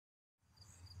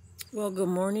Well, good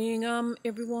morning,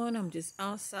 everyone. I'm just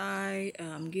outside,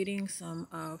 getting some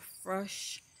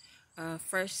fresh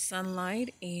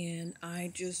sunlight, and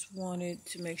I just wanted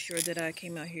to make sure that I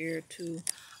came out here to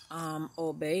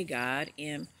obey God.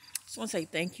 And just want to say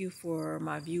thank you for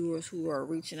my viewers who are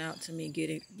reaching out to me,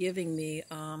 giving me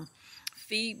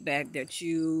feedback that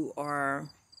you are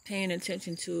paying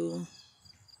attention to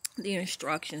the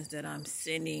instructions that I'm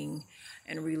sending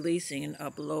and releasing and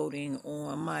uploading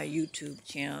on my YouTube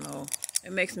channel.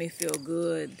 It makes me feel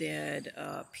good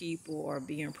that people are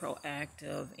being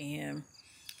proactive and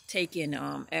taking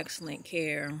excellent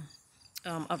care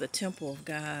of the temple of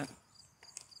God.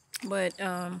 But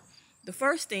the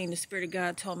first thing the Spirit of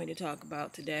God told me to talk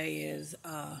about today is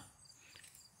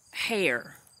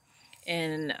hair.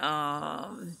 And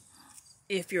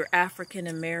if you're African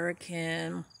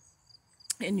American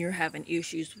and you're having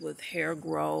issues with hair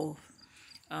growth,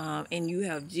 and you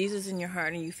have Jesus in your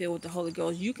heart and you feel with the Holy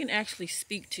Ghost, you can actually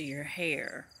speak to your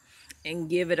hair and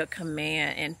give it a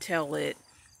command and tell it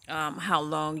how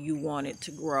long you want it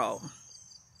to grow.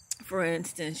 For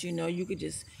instance, you could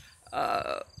just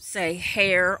say,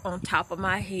 hair on top of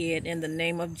my head, in the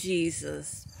name of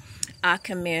Jesus, I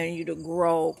command you to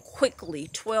grow quickly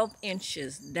 12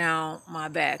 inches down my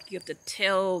back. You have to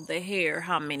tell the hair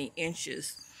how many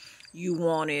inches you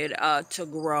wanted to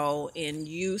grow and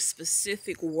use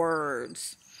specific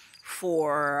words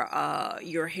for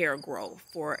your hair growth,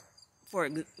 for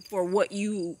what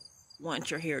you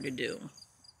want your hair to do.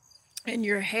 And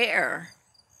your hair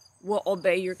will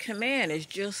obey your command. It's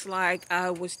just like I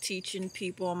was teaching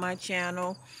people on my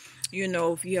channel,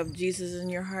 if you have Jesus in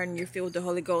your heart and you're filled with the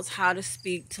Holy Ghost, how to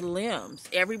speak to limbs.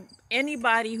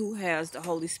 Anybody who has the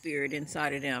Holy Spirit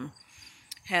inside of them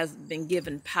has been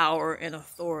given power and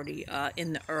authority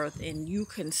in the earth, and you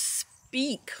can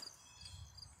speak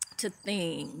to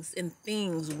things, and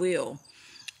things will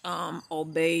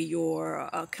obey your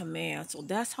command. So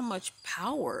that's how much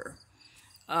power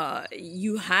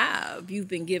you have. You've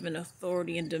been given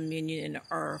authority and dominion in the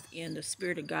earth, and the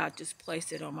Spirit of God just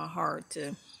placed it on my heart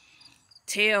to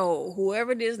tell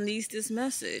whoever it is needs this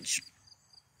message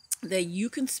that you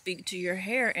can speak to your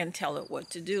hair and tell it what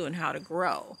to do and how to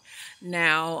grow.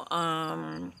 Now,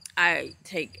 I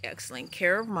take excellent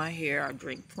care of my hair. I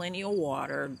drink plenty of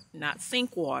water, not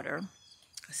sink water.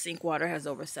 Sink water has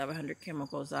over 700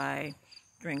 chemicals. I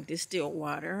drink distilled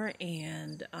water,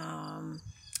 and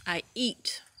I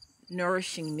eat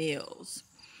nourishing meals.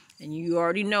 And you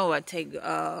already know I take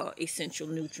essential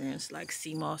nutrients like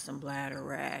sea moss and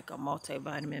bladderwrack, a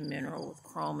multivitamin mineral with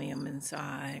chromium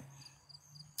inside,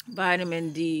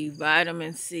 vitamin D,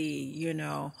 vitamin C,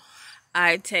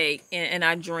 I take, and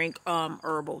I drink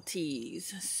herbal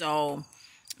teas. So,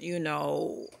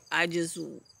 I just,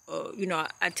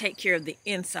 I take care of the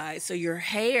inside. So your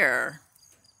hair,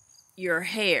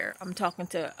 I'm talking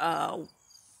to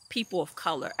people of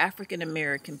color, African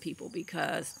American people,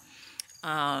 because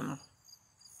that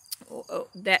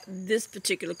this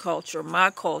particular culture,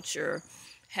 my culture,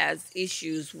 has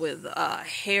issues with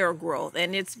hair growth,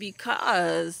 and it's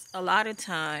because a lot of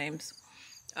times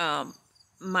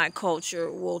my culture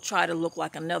will try to look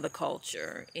like another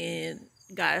culture, and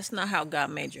God, that's not how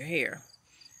God made your hair.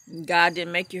 God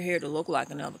didn't make your hair to look like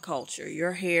another culture.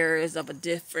 Your hair is of a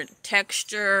different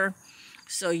texture,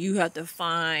 so you have to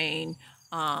find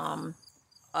a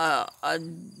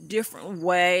different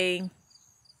way.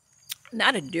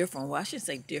 Not a different way, I should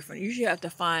say different. You should have to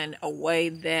find a way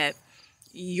that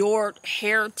your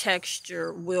hair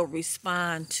texture will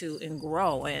respond to and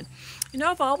grow. And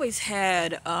I've always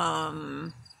had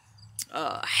hair.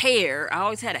 I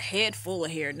always had a head full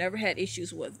of hair. Never had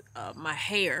issues with my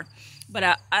hair, but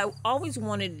I always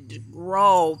wanted to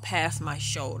grow past my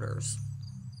shoulders.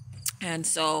 And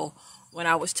so when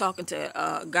I was talking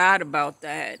to God about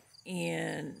that,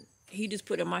 and He just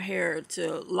put in my hair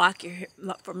to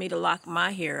for me to lock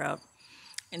my hair up,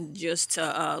 and just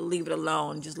to leave it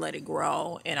alone, just let it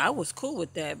grow. And I was cool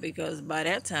with that, because by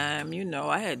that time,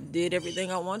 I had did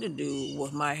everything I wanted to do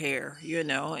with my hair,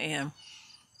 and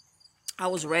I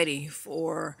was ready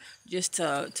for just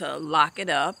to lock it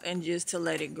up and just to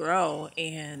let it grow.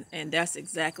 And that's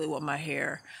exactly what my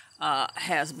hair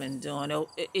has been doing.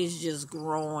 It's just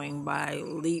growing by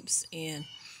leaps and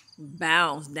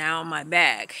bounds down my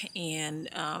back. And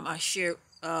I shared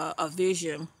a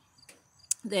vision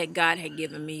that God had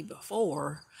given me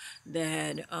before,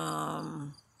 that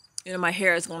my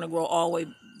hair is going to grow all the way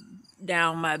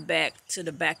down my back to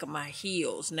the back of my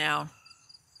heels. Now,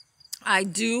 I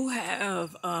do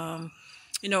have my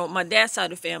dad's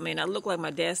side of the family, and I look like my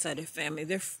dad's side of the family.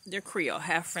 They're Creole,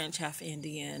 half French, half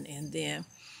Indian. And then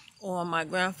on my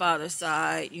grandfather's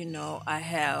side, I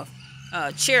have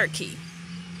Cherokee.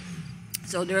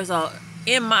 So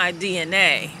in my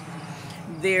DNA,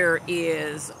 there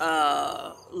is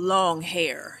long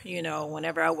hair.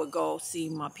 Whenever I would go see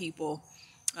my people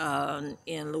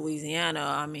in Louisiana,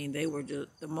 I mean, they were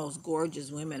just the most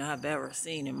gorgeous women I've ever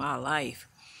seen in my life.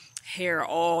 Hair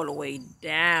all the way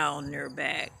down their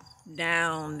back,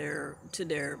 down to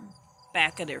their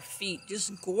back of their feet,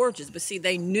 just gorgeous. But see,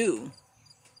 they knew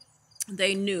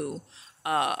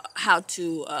how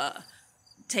to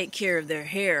take care of their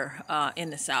hair in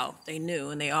the South. They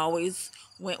knew, and they always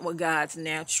went with God's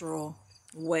natural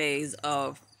ways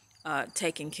of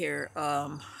taking care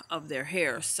of their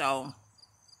hair. So,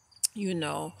 when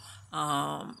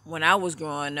I was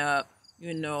growing up,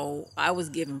 I was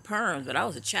given perms, but I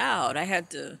was a child. I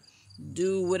had to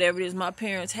do whatever it is my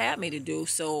parents had me to do.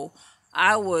 So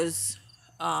I was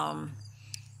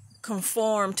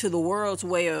conformed to the world's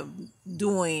way of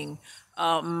doing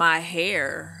my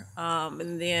hair.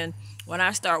 And then when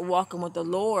I start walking with the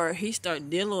Lord, He started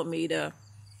dealing with me to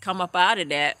come up out of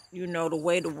that, the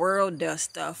way the world does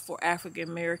stuff for African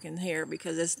American hair,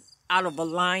 because it's out of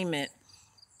alignment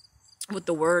with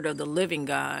the word of the living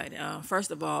God.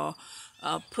 First of all,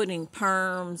 putting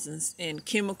perms and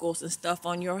chemicals and stuff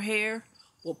on your hair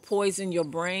will poison your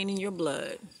brain and your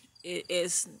blood.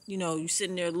 It's, you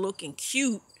sitting there looking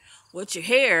cute with your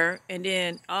hair and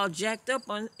then all jacked up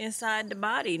inside the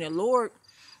body. And the Lord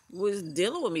was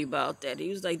dealing with me about that. He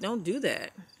was like, don't do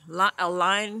that.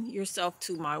 Align yourself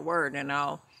to my word, and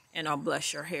I'll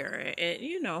bless your hair.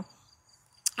 And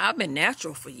I've been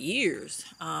natural for years.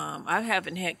 I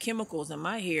haven't had chemicals in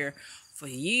my hair for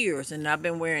years, and I've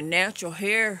been wearing natural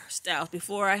hairstyles.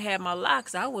 Before I had my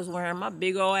locks, I was wearing my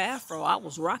big old afro. I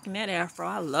was rocking that afro.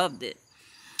 I loved it.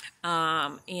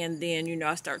 And then,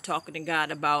 I started talking to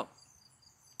God about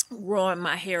growing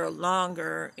my hair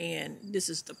longer, and this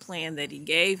is the plan that He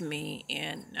gave me,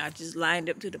 and I just lined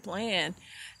up to the plan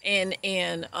and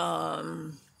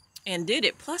did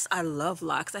it. Plus, I love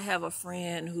locks. I have a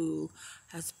friend who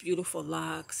has beautiful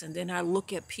locks, and then I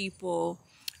look at people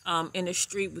in the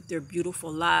street with their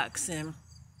beautiful locks, and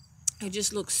it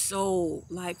just looks so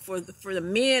like, for the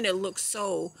men, it looks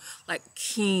so like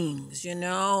kings,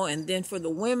 and then for the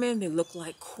women, they look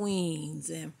like queens.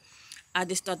 And I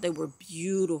just thought they were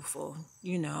beautiful,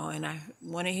 and I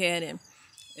went ahead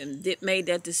and made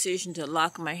that decision to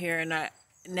lock my hair. And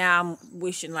now I'm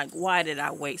wishing, like, why did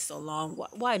I wait so long?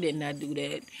 Why didn't I do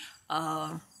that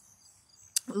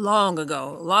long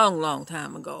ago, long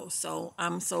time ago? So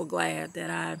I'm so glad that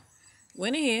I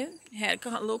went ahead, had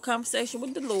a little conversation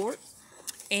with the Lord,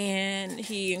 and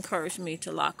He encouraged me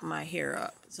to lock my hair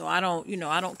up. So I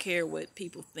don't care what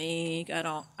people think.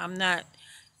 I'm not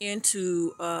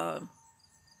into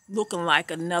looking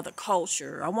like another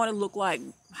culture. I want to look like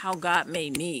how God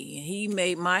made me. He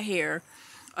made my hair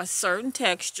a certain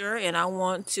texture, and I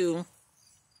want to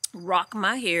rock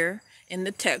my hair in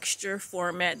the texture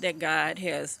format that God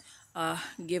has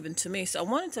given to me. So I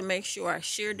wanted to make sure I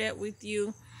shared that with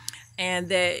you, and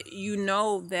that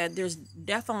that there's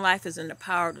death and life is in the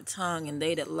power of the tongue, and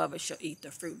they that love it shall eat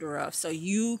the fruit thereof. So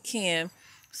you can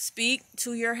speak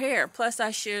to your hair. Plus,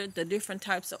 I shared the different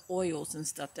types of oils and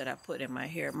stuff that I put in my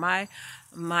hair. My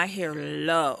hair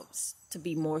loves to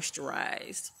be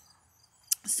moisturized.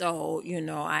 So,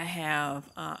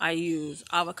 I use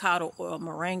avocado oil,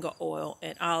 moringa oil,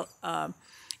 and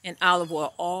olive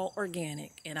oil, all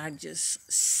organic. And I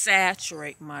just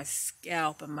saturate my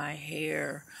scalp and my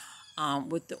hair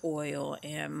with the oil,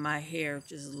 and my hair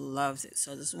just loves it.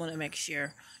 So just want to make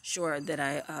sure that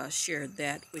I shared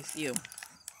that with you.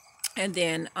 And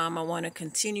then I want to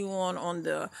continue on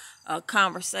the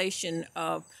conversation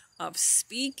of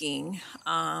speaking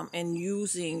and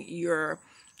using your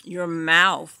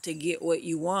mouth to get what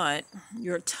you want,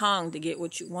 your tongue to get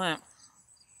what you want.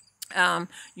 I've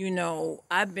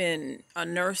been a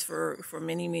nurse for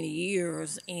many, many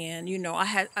years, and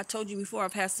I told you before,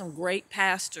 I've had some great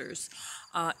pastors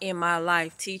in my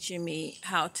life teaching me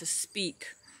how to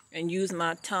speak and use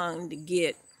my tongue to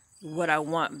get what I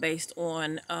want based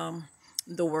on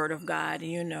the word of God.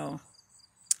 And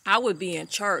I would be in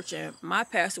church, and my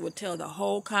pastor would tell the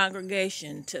whole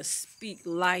congregation to speak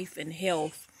life and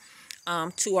health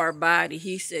to our body.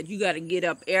 He said, you got to get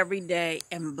up every day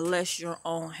and bless your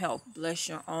own health, bless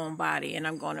your own body. And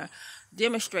I'm going to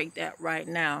demonstrate that right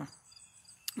now.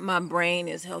 My brain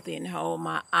is healthy and whole.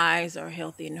 My eyes are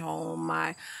healthy and whole.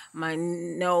 My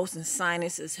nose and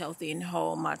sinus is healthy and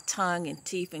whole. My tongue and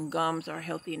teeth and gums are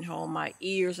healthy and whole. My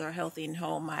ears are healthy and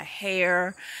whole. My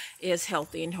hair is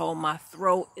healthy and whole. My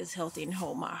throat is healthy and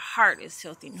whole. My heart is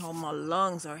healthy and whole. My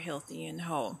lungs are healthy and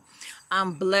whole.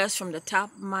 I'm blessed from the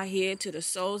top of my head to the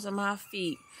soles of my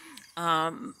feet.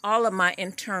 All of my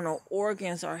internal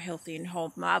organs are healthy and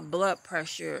whole. My blood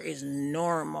pressure is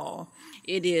normal.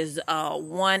 It is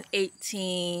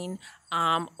 118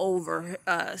 over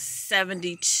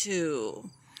 72.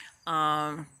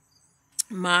 My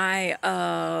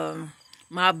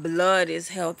blood is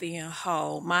healthy and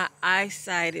whole. My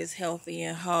eyesight is healthy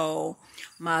and whole.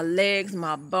 My legs,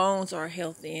 my bones are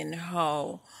healthy and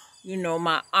whole. You know,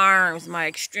 my arms, my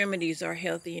extremities are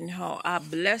healthy and whole. I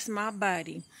bless my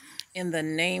body in the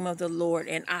name of the Lord,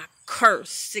 and I curse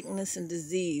sickness and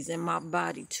disease in my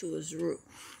body to its root.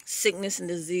 Sickness and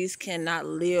disease cannot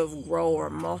live, grow, or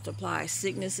multiply.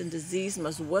 Sickness and disease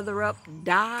must wither up,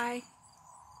 die,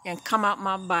 and come out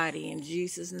my body in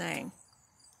Jesus' name.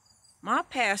 My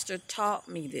pastor taught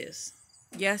me this.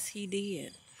 Yes, he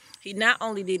did. He not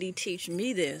only did he teach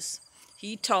me this,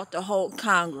 he taught the whole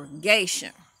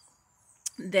congregation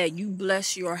that you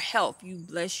bless your health, you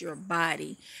bless your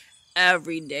body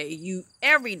every day. You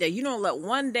don't let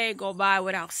one day go by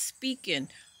without speaking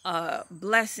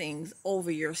blessings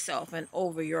over yourself and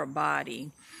over your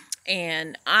body.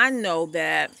 And I know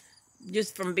that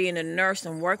just from being a nurse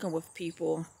and working with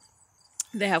people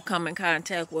that have come in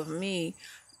contact with me,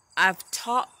 I've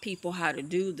taught people how to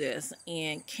do this,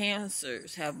 and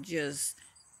cancers have just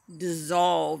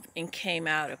dissolved and came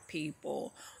out of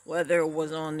people, whether it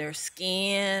was on their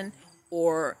skin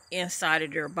or inside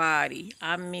of their body.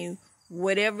 I mean,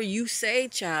 whatever you say,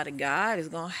 child of God, is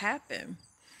going to happen.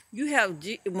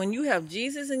 When you have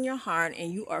Jesus in your heart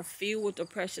and you are filled with the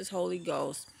precious Holy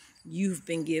Ghost, you've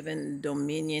been given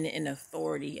dominion and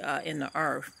authority in the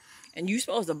earth. And you're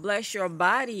supposed to bless your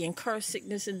body and curse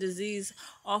sickness and disease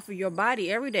off of your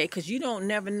body every day, because you don't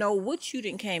never know what you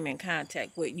didn't came in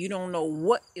contact with. You don't know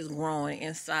what is growing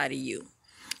inside of you.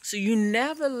 So you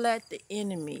never let the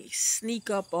enemy sneak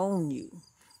up on you.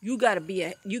 You gotta be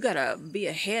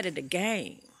ahead of the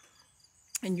game.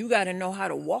 And you got to know how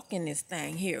to walk in this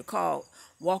thing here called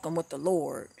walking with the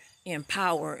Lord in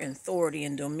power and authority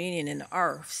and dominion in the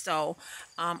earth. So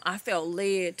I felt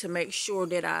led to make sure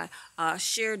that I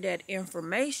shared that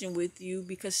information with you,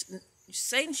 because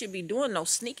Satan should be doing no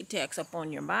sneak attacks up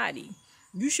on your body.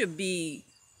 You should be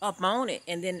up on it.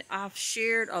 And then I've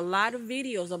shared a lot of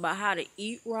videos about how to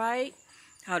eat right,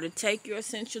 how to take your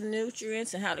essential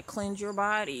nutrients, and how to cleanse your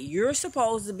body. You're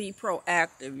supposed to be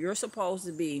proactive. You're supposed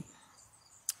to be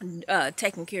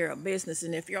taking care of business.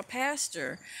 And if your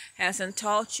pastor hasn't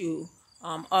taught you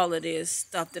all of this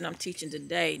stuff that I'm teaching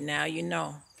today, now you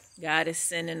know. God is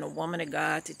sending a woman of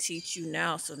God to teach you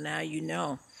now, so now you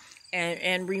know.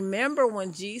 And remember,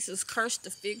 when Jesus cursed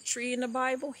the fig tree in the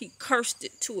Bible, he cursed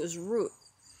it to its root.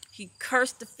 He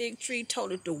cursed the fig tree,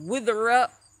 told it to wither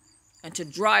up and to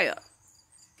dry up.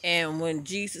 And when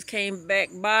Jesus came back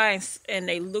by and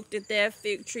they looked at that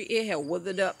fig tree, it had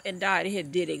withered up and died. It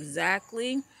had did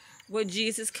exactly what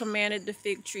Jesus commanded the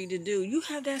fig tree to do. You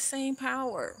have that same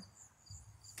power.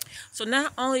 So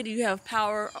not only do you have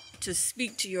power to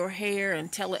speak to your hair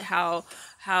and tell it how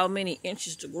many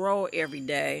inches to grow every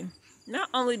day, not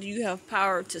only do you have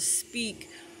power to speak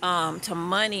to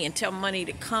money and tell money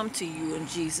to come to you in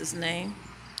Jesus' name,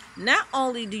 not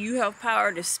only do you have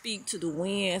power to speak to the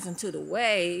winds and to the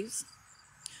waves,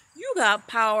 you got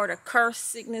power to curse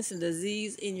sickness and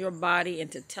disease in your body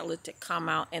and to tell it to come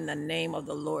out in the name of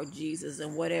the Lord Jesus.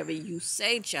 And whatever you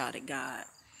say, child of God,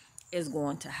 is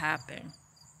going to happen.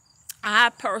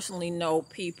 I personally know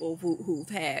people who've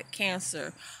had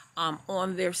cancer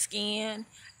on their skin,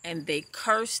 and they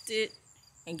cursed it.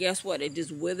 And guess what? It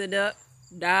just withered up,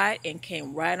 died, and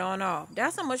came right on off.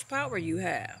 That's how much power you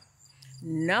have.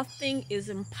 Nothing is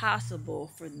impossible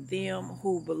for them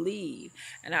who believe.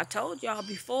 And I told y'all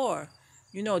before,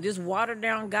 this watered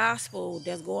down gospel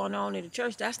that's going on in the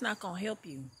church, that's not going to help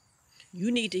you.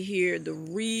 You need to hear the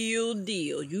real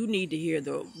deal. You need to hear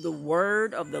the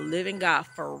word of the living God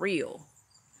for real.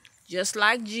 Just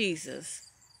like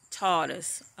Jesus taught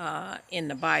us in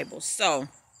the Bible. So,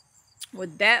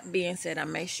 with that being said, I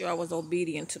made sure I was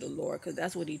obedient to the Lord, because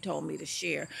that's what he told me to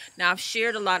share. Now, I've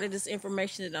shared a lot of this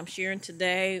information that I'm sharing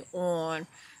today on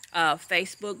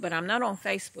Facebook, but I'm not on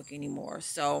Facebook anymore.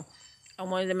 So I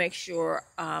wanted to make sure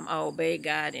I obey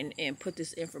God and put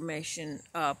this information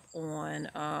up on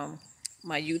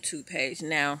my YouTube page.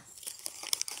 Now,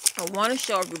 I want to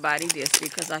show everybody this,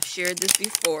 because I've shared this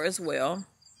before as well.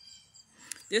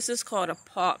 This is called a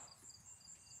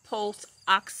pulse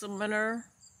oximeter.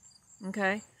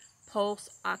 Okay, pulse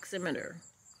oximeter.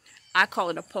 I call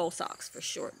it a pulse ox for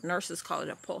short. Nurses call it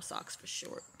a pulse ox for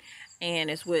short. And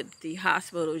it's what the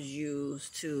hospitals use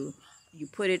to, you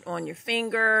put it on your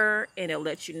finger and it'll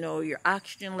let you know your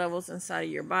oxygen levels inside of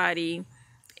your body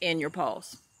and your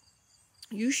pulse.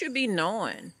 You should be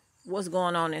knowing what's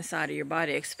going on inside of your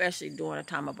body, especially during a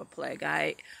time of a plague.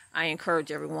 I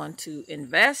encourage everyone to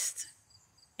invest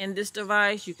in this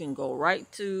device. You can go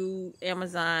right to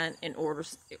Amazon and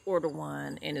order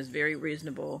one, and it's very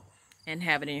reasonable, and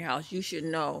have it in your house. You should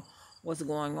know what's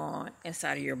going on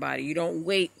inside of your body. You don't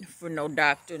wait for no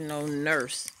doctor, no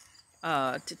nurse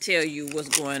to tell you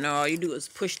what's going on. All you do is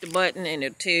push the button and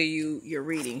it'll tell you your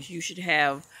readings. You should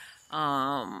have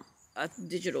a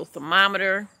digital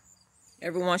thermometer.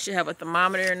 Everyone should have a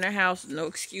thermometer in their house. No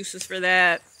excuses for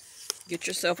that. Get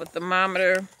yourself a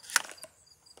thermometer.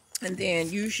 And then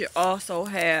you should also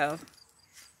have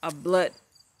a blood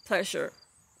pressure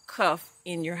cuff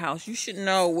in your house. You should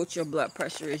know what your blood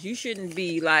pressure is. You shouldn't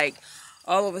be like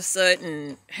all of a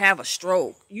sudden have a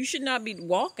stroke. You should not be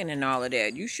walking and all of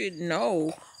that. You should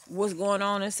know what's going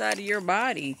on inside of your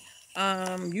body.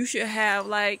 You should have,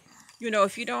 like,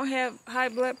 if you don't have high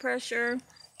blood pressure,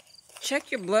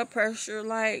 check your blood pressure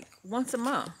like once a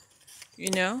month,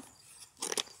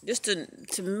 just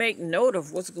to make note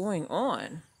of what's going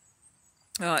on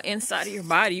inside of your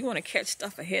body. You want to catch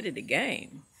stuff ahead of the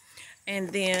game. And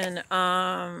then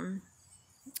I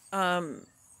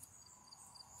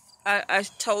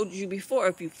told you before,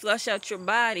 if you flush out your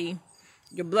body,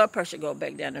 your blood pressure go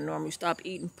back down to normal. You stop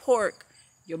eating pork,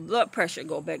 your blood pressure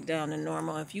go back down to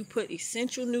normal. If you put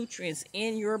essential nutrients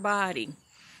in your body,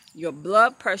 your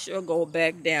blood pressure will go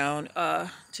back down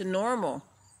to normal.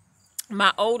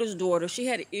 My oldest daughter, she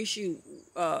had an issue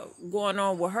going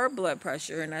on with her blood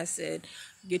pressure, and I said,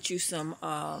 get you some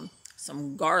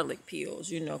garlic pills,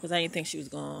 because I didn't think she was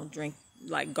going to drink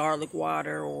like garlic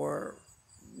water or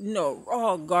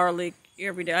raw garlic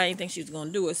every day. I didn't think she was going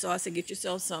to do it. So I said, get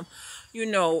yourself some,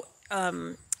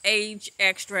 age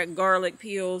extract garlic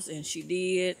pills, and she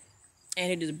did. And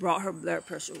it just brought her blood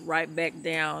pressure right back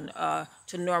down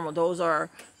to normal. Those are,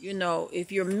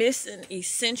 if you're missing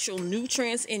essential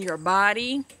nutrients in your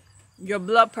body, your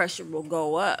blood pressure will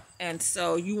go up. And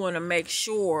so you want to make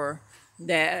sure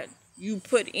that you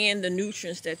put in the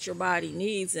nutrients that your body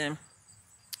needs. And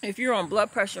if you're on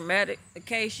blood pressure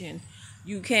medication,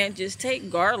 you can't just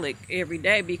take garlic every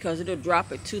day because it'll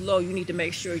drop it too low. You need to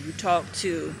make sure you talk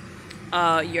to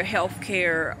your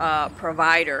healthcare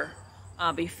provider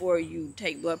before you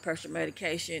take blood pressure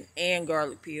medication and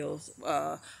garlic pills.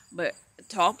 But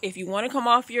if you want to come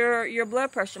off your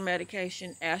blood pressure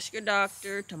medication, ask your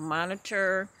doctor to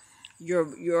monitor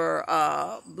your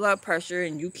blood pressure,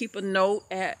 and you keep a note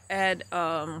at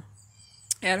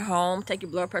home. Take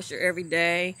your blood pressure every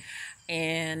day,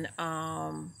 and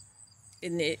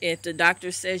if the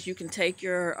doctor says you can take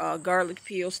your garlic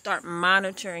pills, start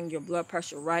monitoring your blood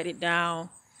pressure. Write it down,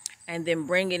 and then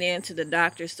bring it in to the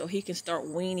doctor so he can start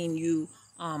weaning you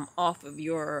off of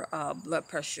your blood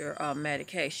pressure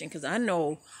medication. Because I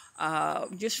know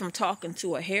just from talking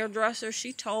to a hairdresser,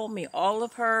 she told me all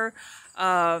of her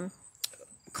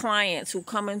clients who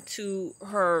come into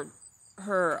her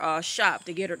shop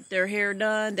to get their hair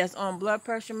done that's on blood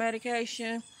pressure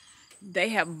medication, they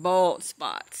have bald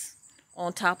spots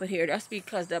on top of hair. That's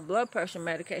because that blood pressure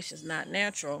medication is not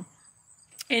natural,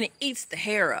 and it eats the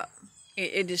hair up.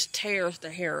 It just tears the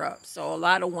hair up. So a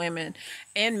lot of women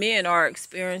and men are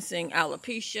experiencing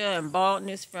alopecia and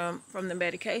baldness from the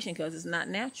medication because it's not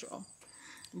natural.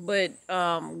 But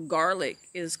garlic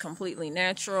is completely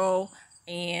natural,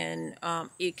 and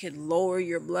it could lower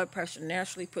your blood pressure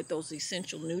naturally, put those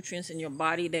essential nutrients in your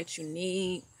body that you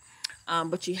need.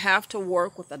 But you have to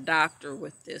work with a doctor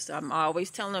with this. I'm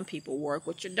always telling people, work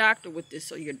with your doctor with this.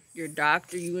 So your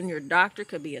doctor, you and your doctor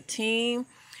could be a team,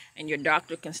 and your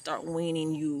doctor can start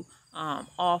weaning you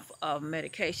off of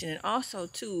medication. And also,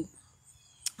 too,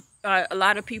 a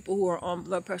lot of people who are on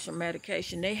blood pressure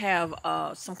medication, they have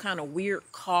some kind of weird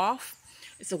cough.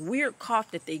 It's a weird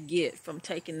cough that they get from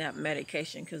taking that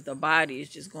medication because the body is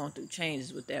just going through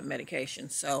changes with that medication.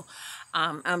 So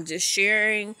I'm just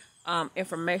sharing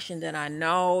information that I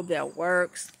know that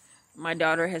works. My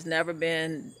daughter has never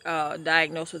been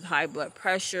diagnosed with high blood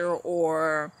pressure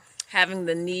or having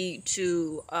the need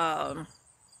to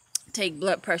take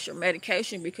blood pressure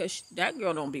medication because that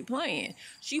girl don't be playing.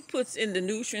 She puts in the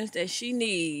nutrients that she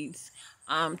needs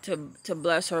to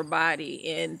bless her body,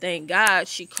 and thank God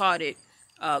she caught it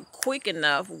quick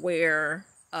enough where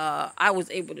I was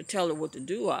able to tell her what to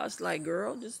do. I was like,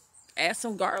 girl, just add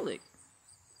some garlic.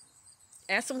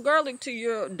 Add some garlic to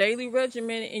your daily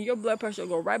regimen, and your blood pressure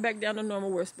will go right back down to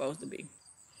normal where it's supposed to be.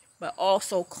 But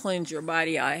also cleanse your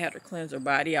body out. I had her cleanse her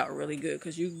body out really good,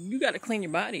 because you got to clean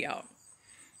your body out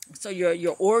so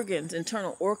your organs,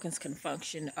 internal organs, can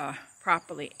function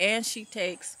properly. And she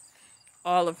takes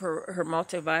all of her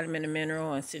multivitamin and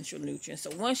mineral and essential nutrients.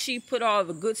 So once she put all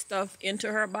the good stuff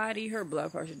into her body, her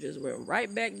blood pressure just went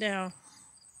right back down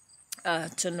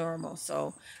to normal.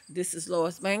 So this is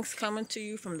Lois Banks coming to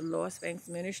you from the Lois Banks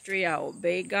Ministry. I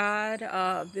obey God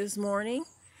this morning.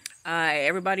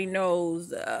 Everybody knows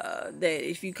that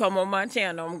if you come on my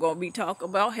channel, I'm going to be talking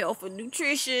about health and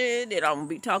nutrition, and I'm going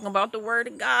to be talking about the Word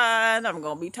of God. I'm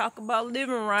going to be talking about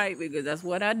living right, because that's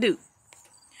what I do.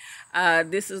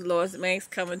 This is Lois Banks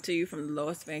coming to you from the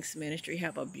Lois Banks Ministry.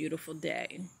 Have a beautiful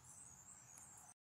day.